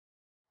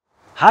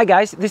Hi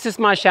guys, this is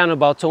my channel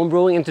about home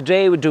brewing, and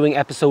today we're doing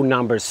episode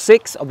number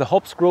 6 of the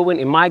hops growing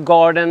in my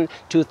garden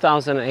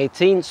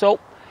 2018. So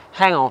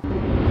hang on.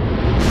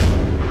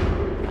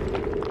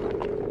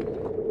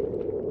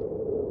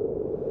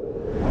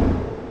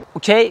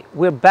 Okay,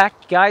 we're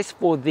back guys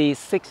for the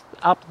 6th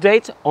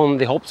update on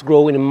the hops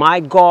growing in my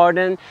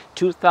garden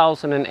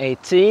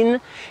 2018.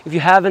 If you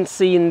haven't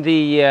seen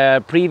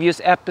the previous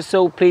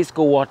episode, please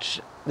go watch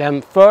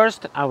them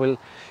first. I will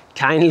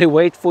kindly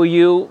wait for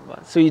you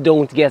so you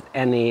don't get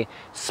any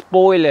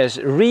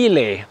spoilers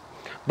really.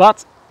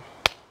 But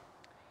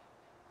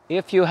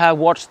if you have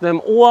watched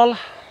them all,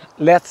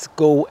 let's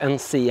go and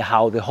see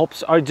how the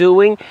hops are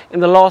doing.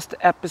 In the last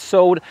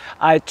episode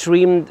I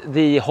trimmed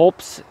the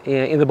hops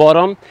in the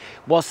bottom.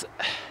 Was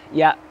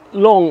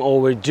long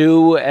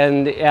overdue,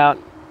 and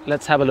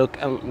let's have a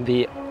look at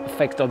the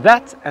effect of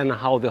that and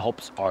how the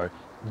hops are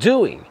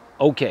doing.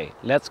 Okay,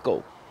 let's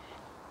go.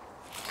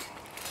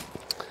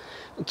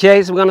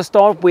 Okay, so we're gonna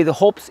start with the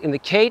hops in the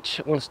cage.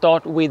 We're gonna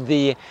start with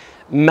the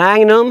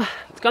Magnum.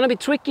 It's gonna be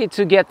tricky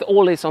to get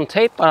all this on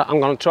tape, but I'm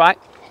gonna try.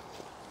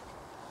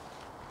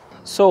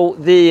 So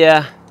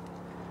the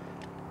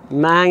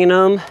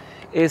Magnum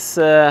is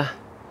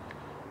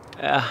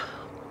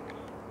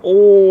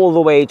all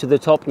the way to the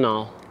top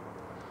now.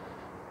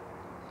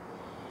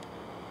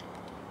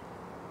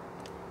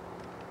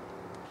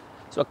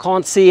 So I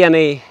can't see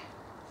any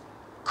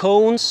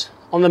cones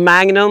on the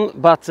Magnum,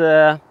 but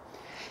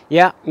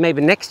yeah,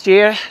 maybe next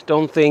year.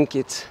 Don't think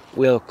it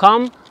will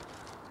come,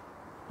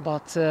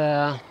 but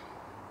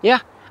yeah,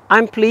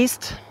 I'm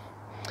pleased.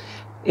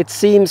 It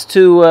seems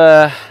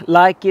to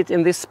like it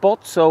in this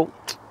spot, so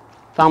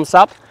thumbs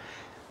up.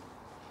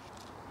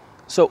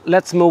 So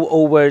let's move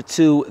over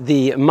to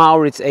the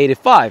Maurits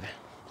 85.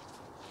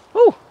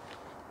 Oh,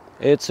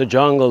 it's a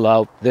jungle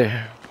out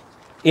there.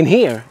 In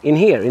here.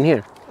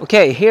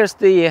 Okay, here's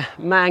the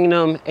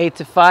Magnum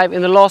 85.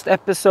 In the last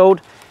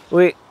episode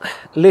we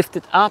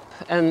lifted up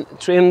and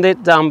trimmed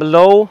it down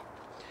below.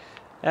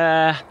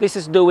 This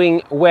is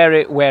doing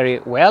very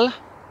well.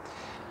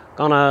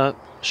 Gonna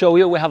show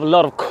you, we have a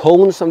lot of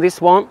cones on this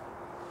one.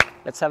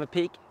 Let's have a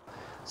peek.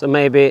 So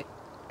maybe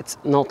it's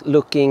not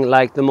looking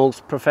like the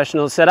most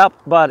professional setup,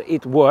 but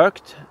it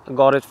worked. I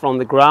got it from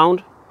the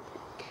ground,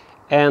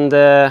 and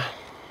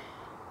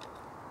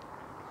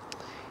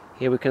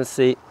here we can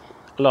see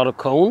a lot of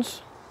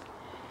cones,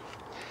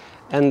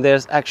 and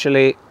there's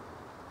actually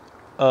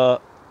a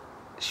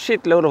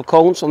shitload of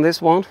cones on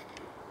this one,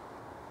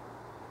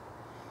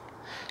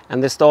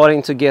 and they're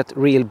starting to get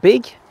real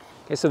big.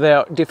 Okay, so there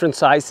are different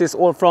sizes,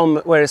 all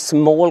from very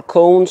small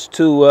cones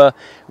to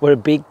very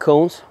big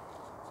cones,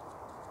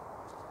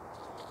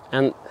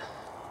 and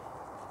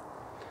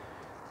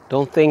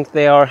don't think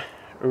they are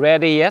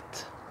ready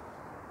yet.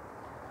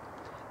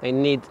 They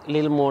need a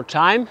little more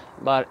time,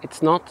 but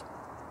it's not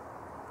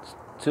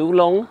too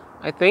long,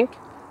 I think.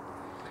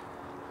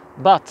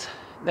 But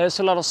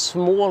there's a lot of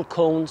small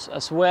cones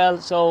as well,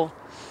 so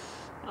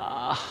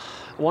I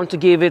want to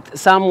give it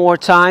some more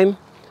time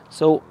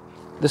so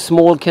the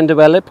small can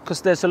develop,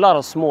 because there's a lot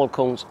of small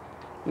cones.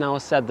 Now I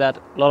said that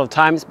a lot of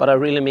times, but I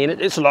really mean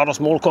it. It's a lot of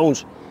small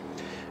cones.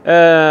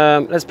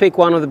 Let's pick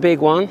one of the big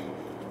one.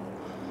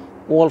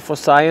 All for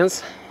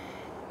science.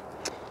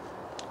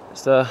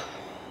 It's a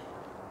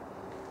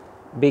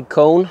big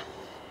cone.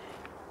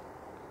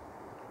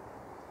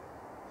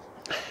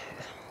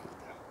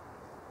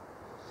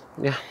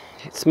 Yeah,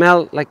 it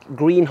smells like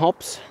green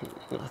hops,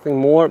 nothing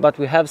more, but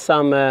we have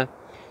some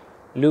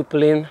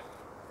lupulin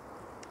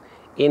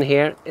in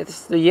here.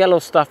 It's the yellow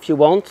stuff you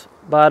want,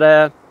 but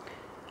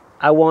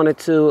I wanted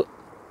to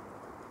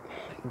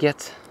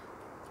get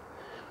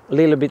a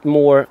little bit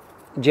more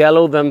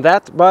yellow than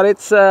that, but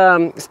it's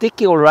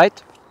sticky all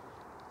right.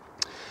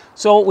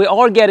 So we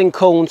are getting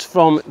cones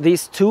from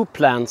these two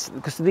plants,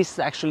 because this is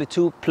actually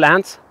two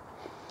plants,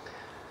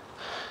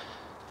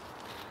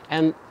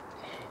 and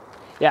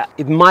yeah,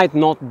 it might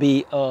not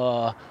be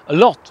a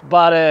lot,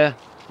 but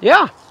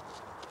yeah, you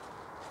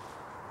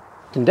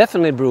can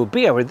definitely brew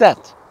beer with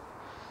that.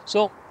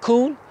 So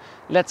cool.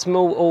 Let's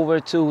move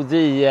over to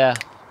the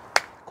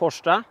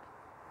Kosta.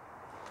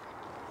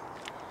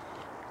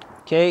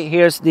 Okay,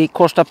 here's the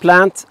Kosta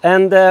plant,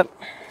 and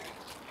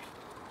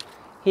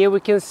here we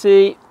can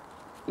see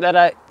that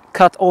I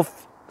cut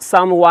off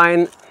some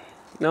wine.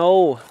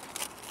 No,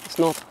 it's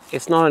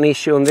not an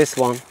issue on this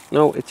one.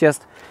 No, it's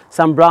just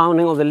some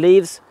browning of the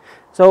leaves.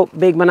 So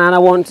Big Banana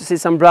wanted to see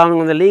some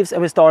browning on the leaves,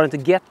 and we're starting to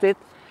get it.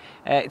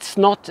 It's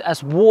not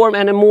as warm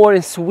anymore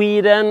in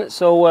Sweden,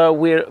 so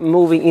we're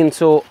moving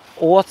into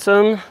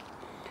autumn.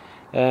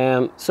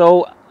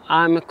 So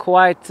I'm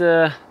quite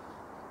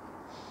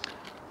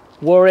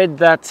worried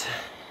that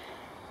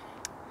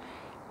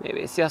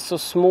maybe it's just so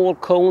small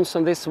cones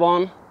on this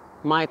one,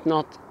 might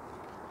not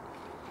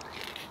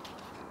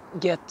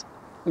get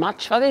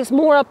much, but there's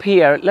more up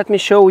here. Let me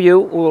show you,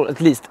 or at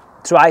least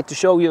try to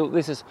show you.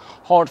 This is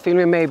hard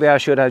filming. Maybe I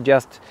should have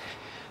just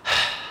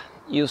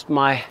used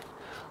my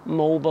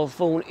mobile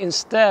phone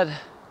instead.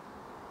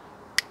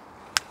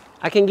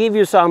 I can give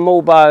you some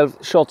mobile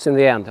shots in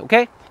the end,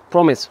 okay?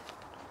 promise.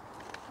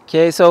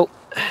 Okay, so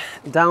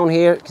down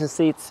here you can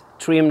see it's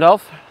trimmed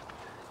off,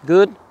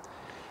 good.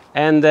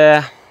 And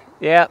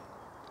yeah,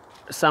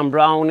 some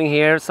browning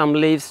here, some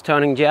leaves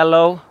turning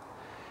yellow.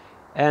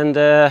 And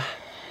let's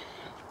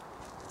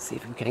see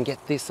if we can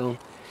get this on.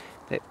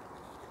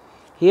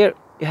 Here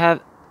you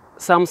have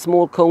some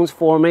small cones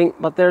forming,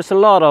 but there's a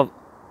lot of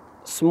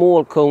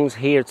small cones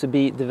here to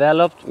be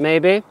developed,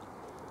 maybe.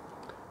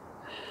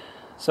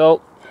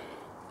 So,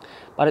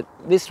 but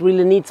this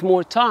really needs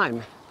more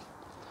time.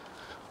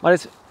 But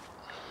it's,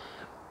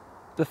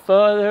 the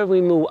further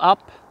we move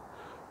up,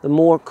 the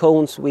more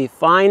cones we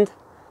find.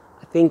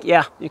 I think,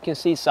 yeah, you can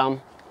see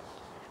some,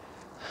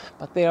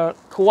 but they are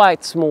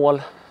quite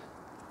small.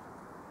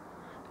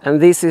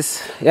 And this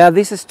is, yeah,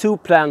 this is 2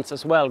 plants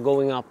as well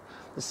going up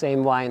the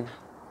same vine.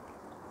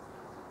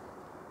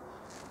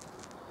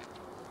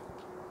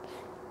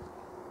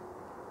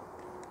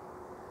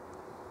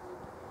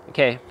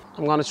 Okay,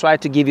 I'm gonna try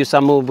to give you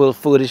some mobile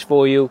footage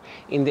for you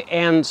in the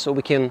end so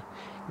we can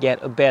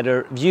get a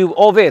better view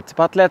of it.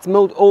 But let's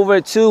move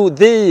over to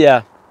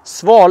the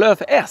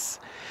Svalöf S.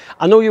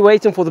 I know you're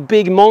waiting for the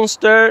big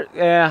monster.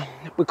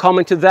 We're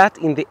coming to that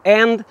in the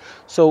end,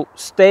 so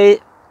stay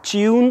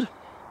tuned.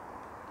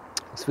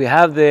 So we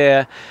have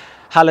the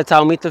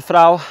Hallertau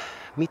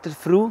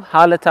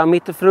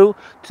Mittelfru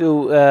to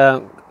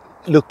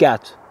look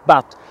at,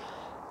 but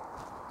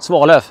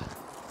Svalöf.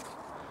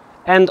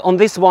 And on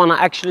this one I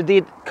actually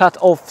did cut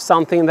off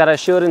something that I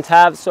shouldn't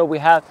have, so we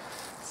have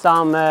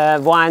some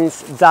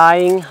vines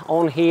dying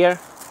on here.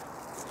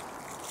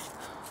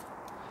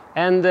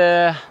 And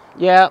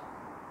yeah,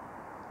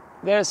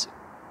 there's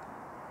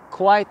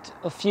quite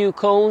a few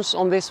cones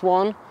on this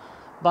one,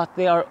 but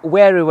they are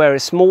very, very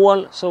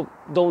small, so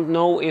don't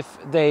know if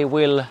they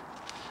will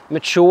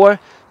mature.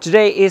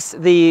 Today is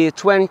the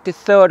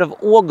 23rd of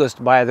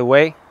August, by the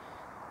way.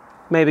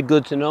 Maybe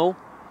good to know.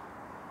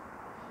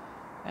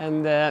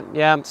 And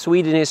yeah,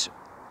 Sweden is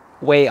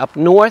way up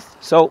north,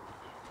 so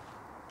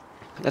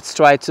let's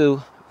try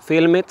to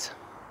film it.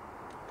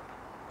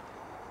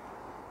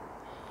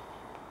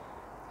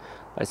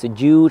 It's a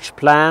huge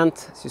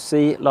plant, as you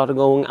see, a lot of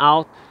going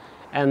out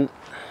and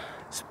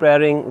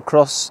spreading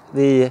across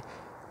the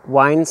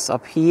vines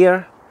up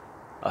here.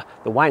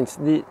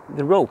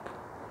 The rope.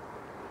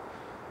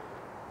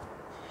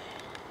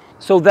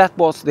 So that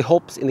was the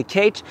hops in the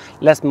cage.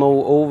 Let's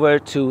move over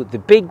to the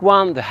big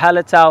one, the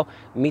Hallertau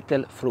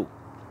Mittelfru.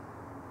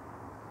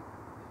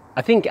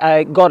 I think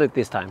I got it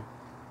this time.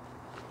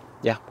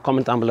 Yeah,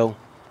 comment down below.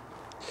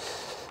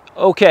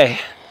 Okay.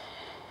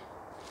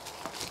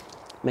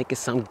 Making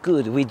some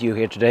good video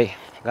here today,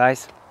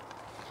 guys.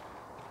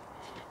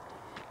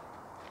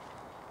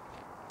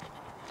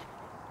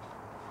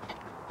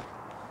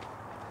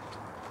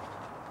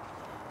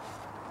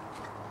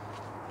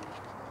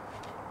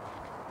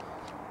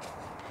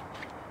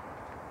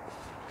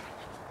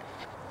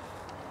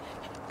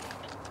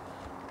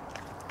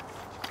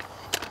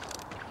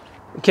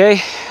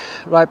 Okay,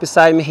 right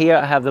beside me here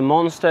I have the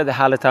monster, the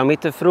Hallertau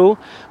Mittelfru.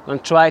 I'm going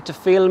to try to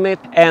film it,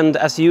 and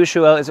as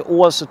usual it's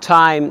also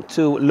time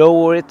to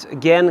lower it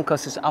again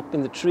because it's up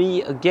in the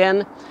tree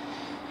again.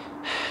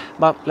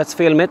 But let's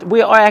film it.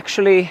 We are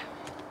actually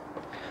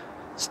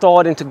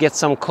starting to get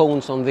some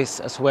cones on this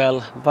as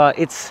well, but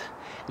it's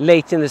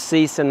late in the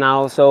season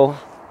now, so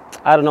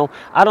I don't know.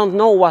 I don't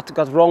know what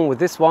got wrong with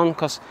this one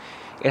because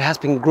it has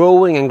been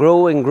growing and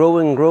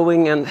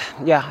growing, and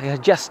yeah,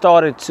 it just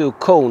started to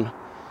cone.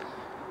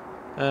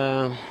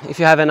 If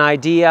you have an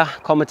idea,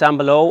 comment down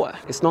below.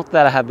 It's not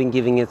that I have been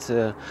giving it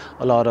a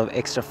lot of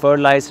extra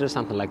fertilizer or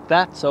something like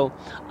that, so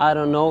I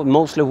don't know,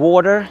 mostly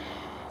water.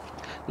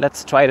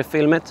 Let's try to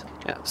film it.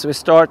 Yeah, so we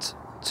start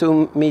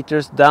 2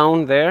 meters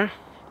down there,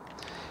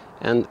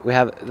 and we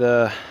have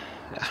the,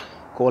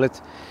 call it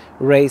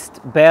raised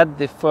bed,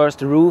 the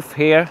first roof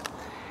here.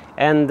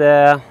 And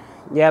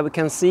yeah, we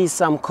can see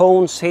some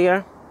cones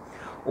here,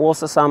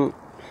 also some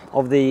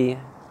of the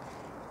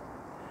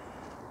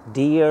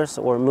deers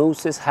or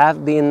mooses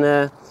have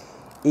been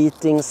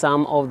eating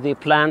some of the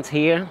plant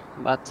here,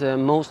 but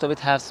most of it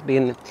has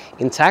been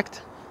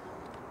intact.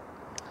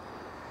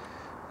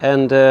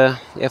 And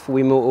if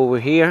we move over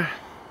here,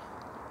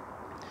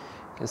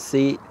 you can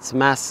see it's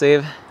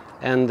massive,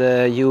 and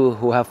you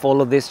who have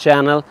followed this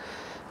channel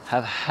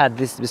have had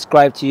this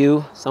described to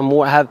you. Some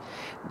more have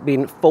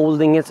been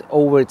folding it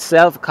over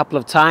itself a couple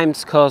of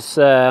times because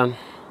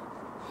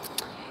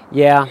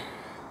yeah,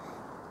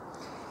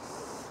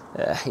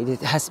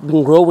 it has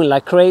been growing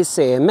like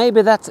crazy.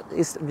 Maybe that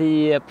is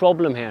the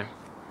problem here.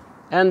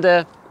 And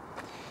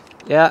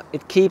yeah,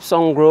 it keeps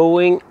on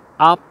growing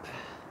up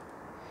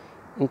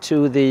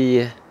into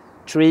the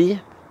tree.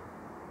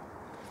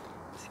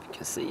 See if you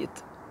can see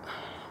it.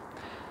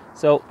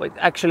 So it's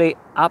actually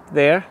up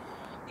there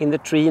in the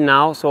tree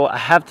now, so I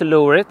have to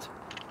lower it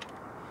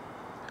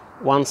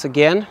once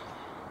again.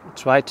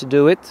 Try to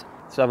do it.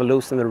 So I will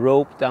loosen the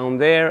rope down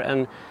there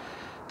and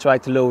try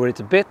to lower it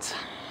a bit,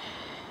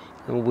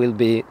 and we'll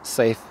be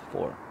safe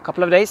for a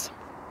couple of days.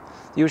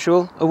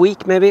 Usual, a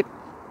week maybe,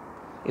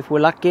 if we're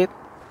lucky.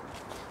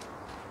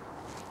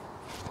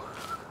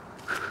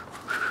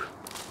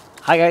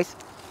 Hi guys.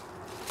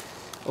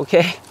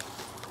 Okay,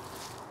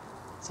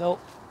 so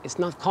it's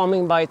not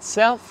coming by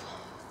itself,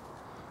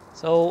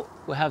 so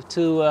we have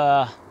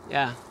to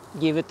yeah,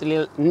 give it a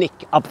little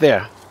nick up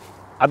there.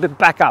 I'll be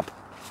back up.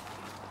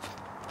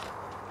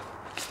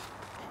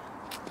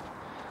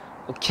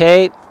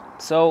 Okay,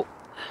 so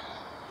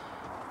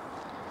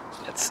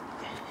let's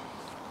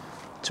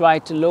try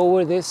to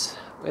lower this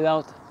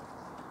without,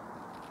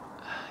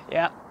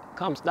 yeah,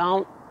 comes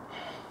down.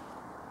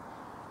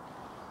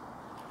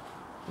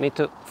 Need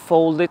to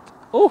fold it.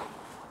 Oh,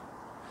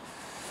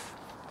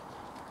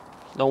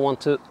 don't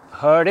want to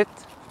hurt it.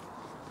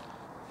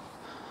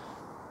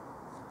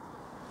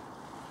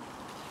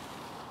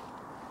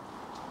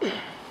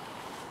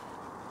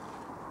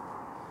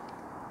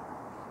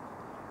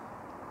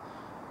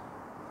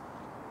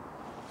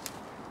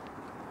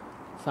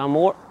 Some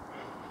more.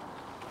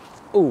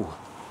 Ooh.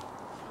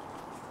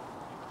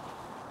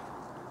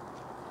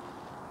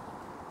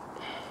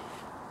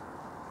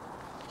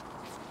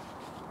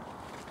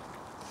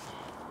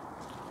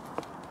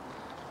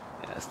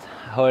 Just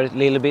hurt it a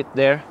little bit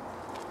there.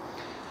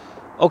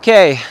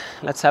 Okay,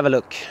 let's have a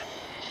look.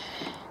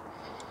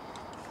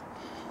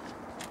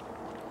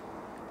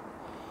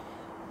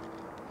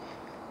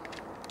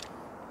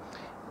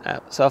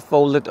 So I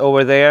fold it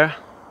over there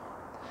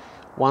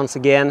once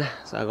again,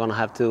 so I'm gonna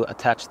have to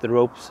attach the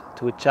ropes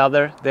to each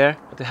other there.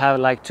 But we have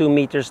like 2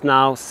 meters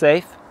now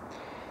safe,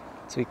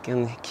 so we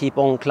can keep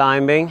on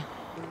climbing.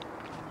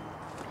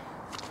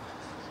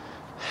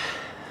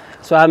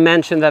 So I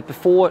mentioned that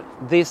before,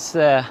 this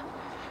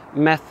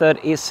method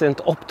isn't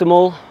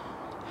optimal.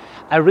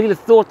 I really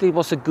thought it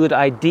was a good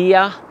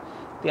idea.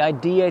 The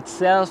idea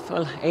itself,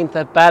 well, ain't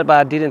that bad, but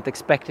I didn't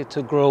expect it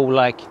to grow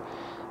like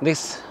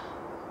this.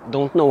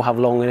 Don't know how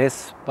long it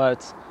is,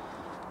 but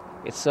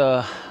it's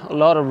a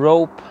lot of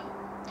rope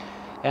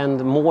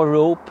and more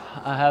rope.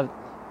 I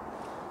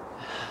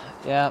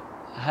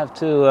have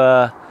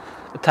to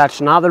attach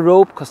another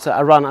rope because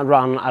I run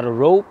out of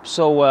rope.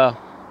 So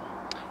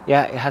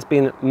yeah, it has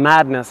been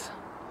madness.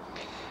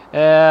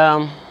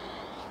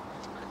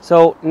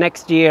 So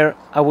next year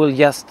I will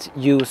just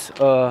use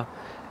a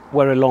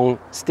very long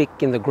stick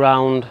in the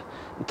ground,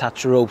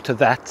 attach a rope to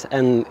that,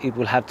 and it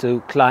will have to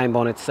climb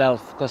on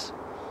itself, because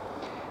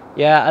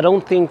yeah, I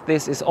don't think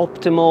this is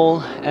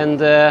optimal. And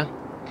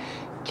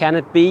can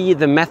it be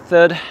the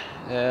method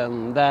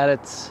that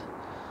it's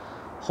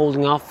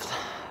holding off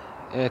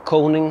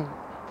coning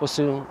for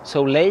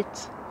so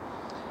late?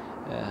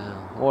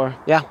 Or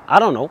yeah, I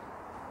don't know.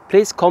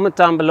 Please comment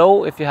down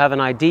below if you have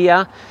an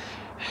idea.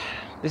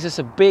 This is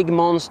a big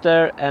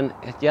monster and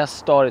it just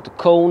started to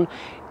cone.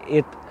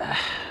 It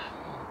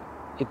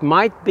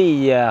might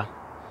be, I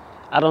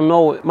don't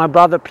know, my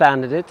brother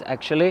planted it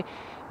actually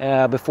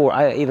before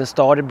I even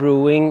started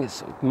brewing.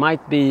 So it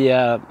might be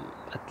at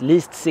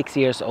least 6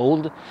 years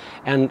old.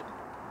 And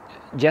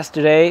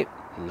yesterday,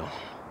 no,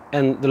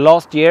 and the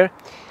last year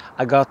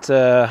I got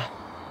a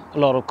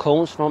lot of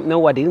cones from,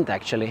 no I didn't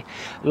actually.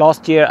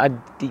 Last year I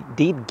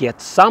did get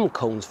some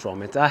cones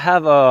from it. I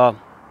have a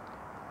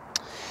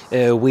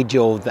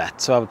video of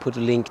that, so I will put a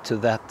link to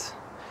that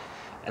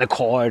and a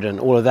card and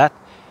all of that.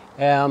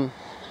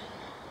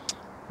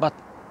 But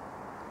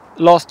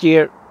last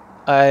year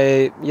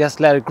I just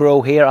let it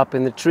grow here up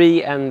in the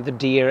tree, and the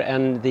deer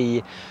and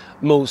the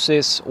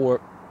Moses or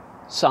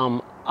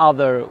some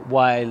other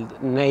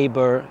wild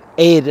neighbor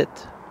ate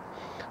it,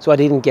 so I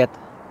didn't get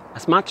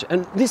as much.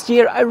 And this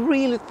year I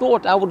really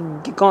thought I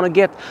would gonna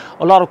get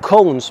a lot of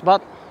cones,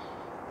 but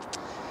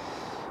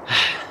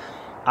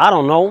I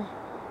don't know,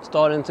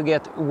 starting to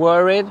get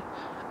worried.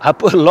 I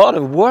put a lot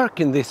of work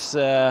in this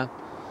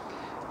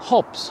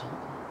hops,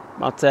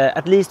 but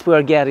at least we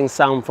are getting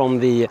some from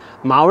the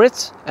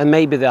Maurits and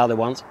maybe the other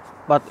ones.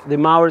 But the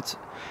Maurits,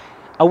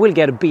 I will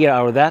get a beer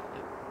out of that,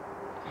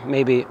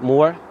 maybe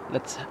more.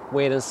 Let's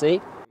wait and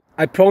see.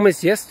 I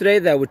promised yesterday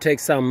that I would take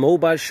some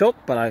mobile shot,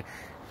 but I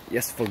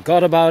just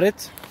forgot about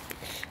it.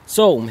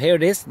 So here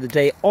it is, the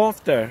day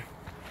after.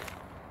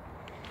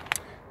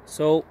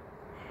 So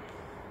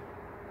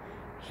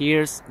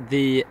here's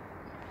the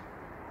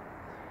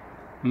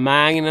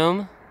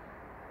Magnum.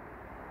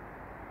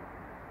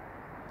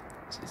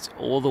 It's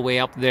all the way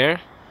up there.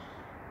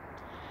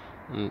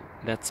 And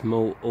let's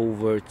move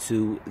over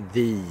to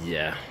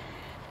the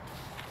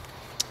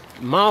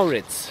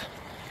Maurits.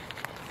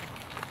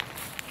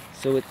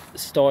 So it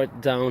starts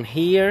down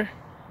here.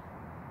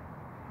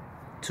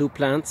 2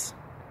 plants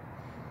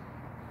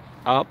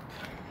up.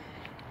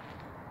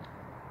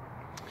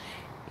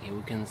 Here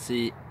we can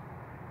see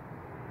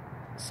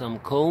some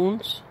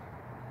cones.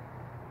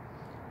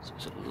 So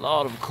there's a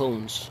lot of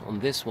cones on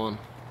this one,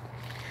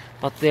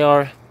 but they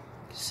are,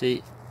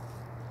 see,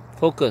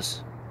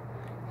 focus,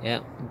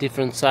 yeah,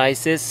 different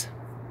sizes,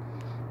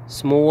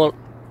 small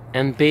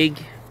and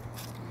big.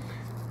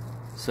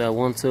 So I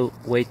want to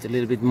wait a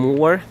little bit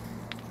more,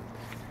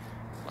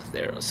 but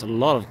there's a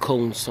lot of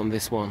cones on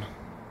this one,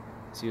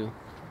 as you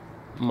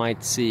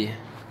might see.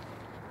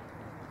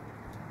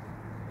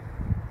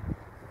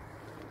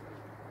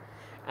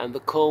 And the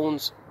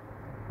cones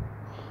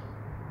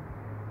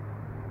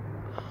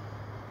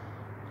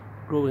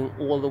growing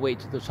all the way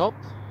to the top.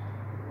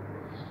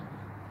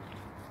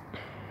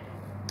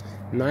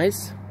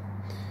 Nice.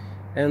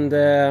 And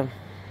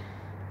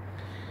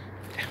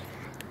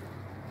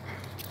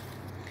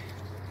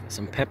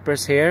some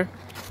peppers here.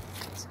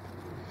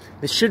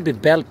 This should be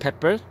bell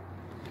pepper.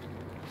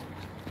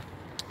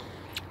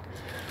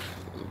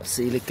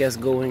 Basilica is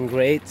going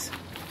great.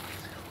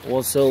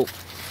 Also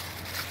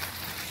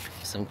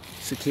some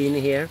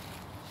zucchini here.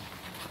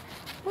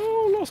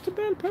 Oh, lost the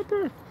bell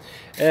pepper.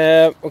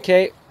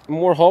 Okay,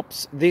 more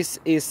hops. This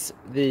is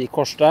the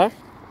Kosta,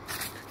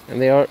 and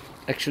they are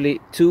actually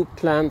 2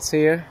 plants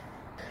here.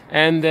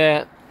 And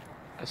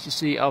as you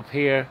see up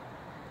here,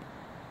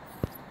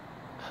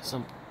 as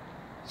you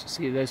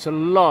see, there's a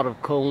lot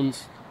of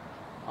cones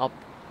up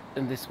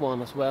in this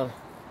one as well.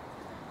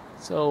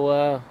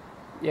 So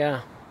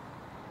yeah.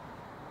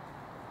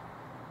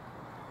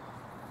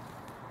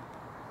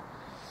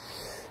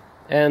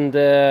 And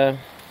the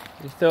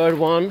third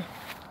one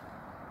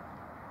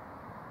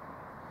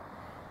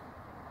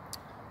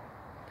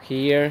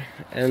here,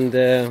 and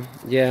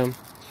yeah,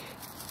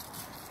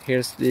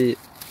 here's the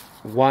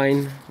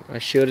wine. I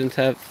shouldn't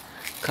have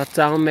cut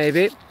down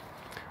maybe,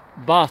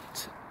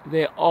 but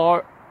there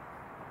are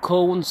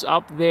cones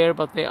up there,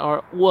 but they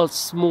are all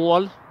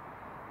small.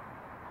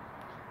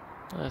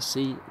 I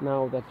see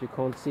now that you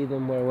can't see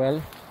them very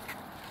well.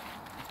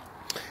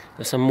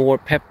 There's some more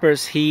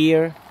peppers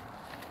here.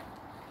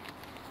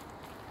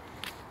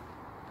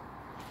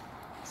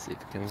 See if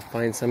we can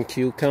find some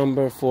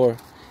cucumber for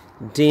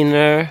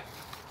dinner.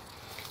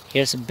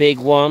 Here's a big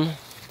one.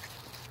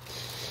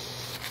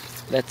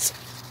 Let's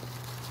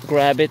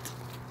grab it.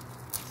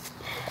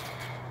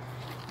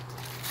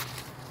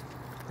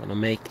 Gonna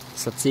make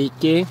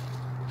tzatziki.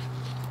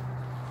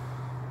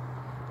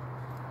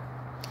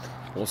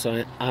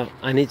 Also,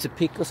 I need to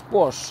pick a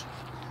squash.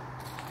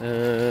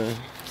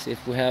 See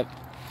if we have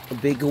a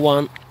big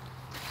one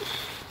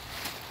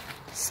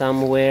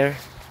somewhere.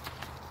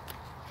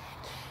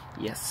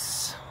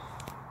 Yes.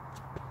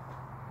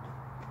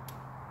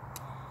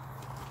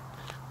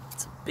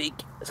 It's a big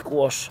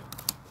squash.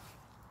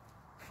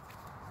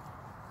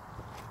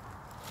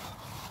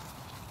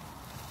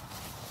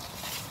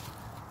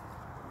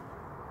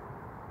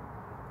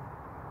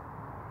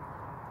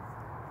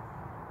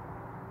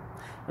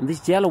 And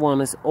this yellow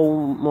one is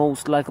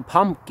almost like a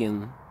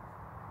pumpkin.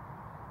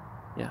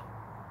 Yeah.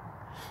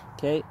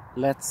 Okay,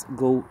 let's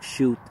go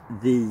shoot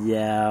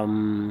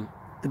the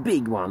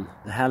big one.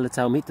 The här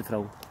tar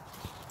mittifrån.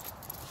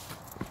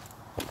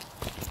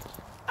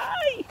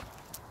 Aj!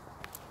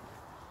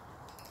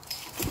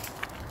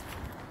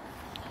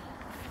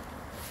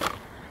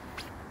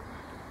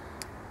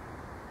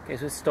 Okay,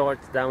 so it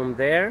starts down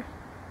there.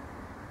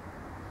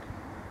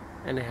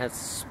 And it has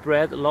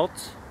spread a lot.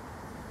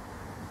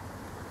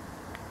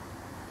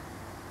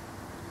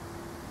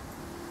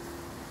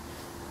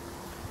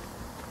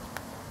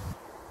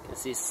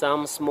 See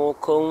some small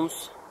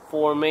cones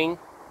forming.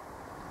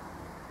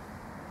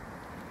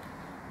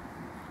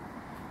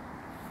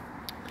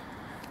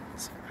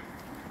 It's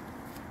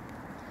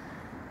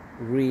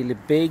really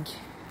big.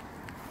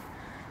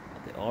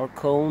 There are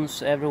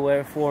cones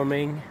everywhere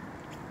forming,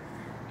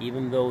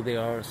 even though they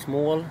are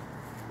small.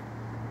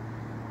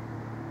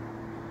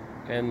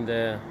 And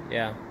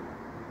yeah,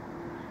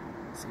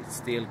 it's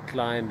still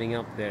climbing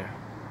up there.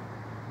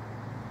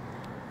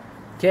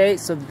 Okay,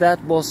 so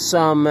that was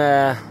some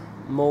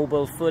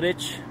mobile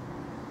footage.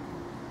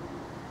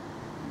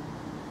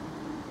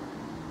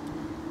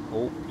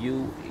 Hope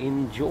you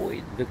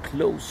enjoyed the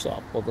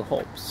close-up of the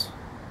hops.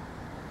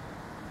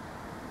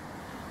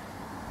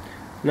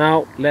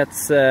 Now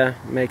let's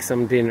make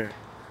some dinner.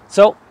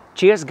 So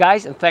cheers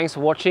guys, and thanks for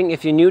watching.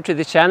 If you're new to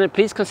the channel,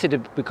 please consider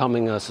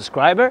becoming a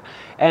subscriber.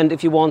 And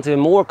if you want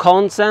more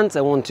content,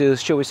 I want to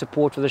show your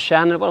support for the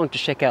channel, why don't you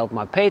check out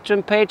my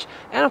Patreon page,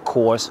 and of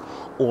course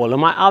all of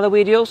my other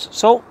videos.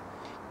 So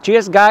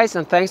cheers guys,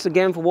 and thanks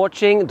again for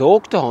watching.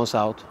 DrHans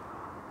out.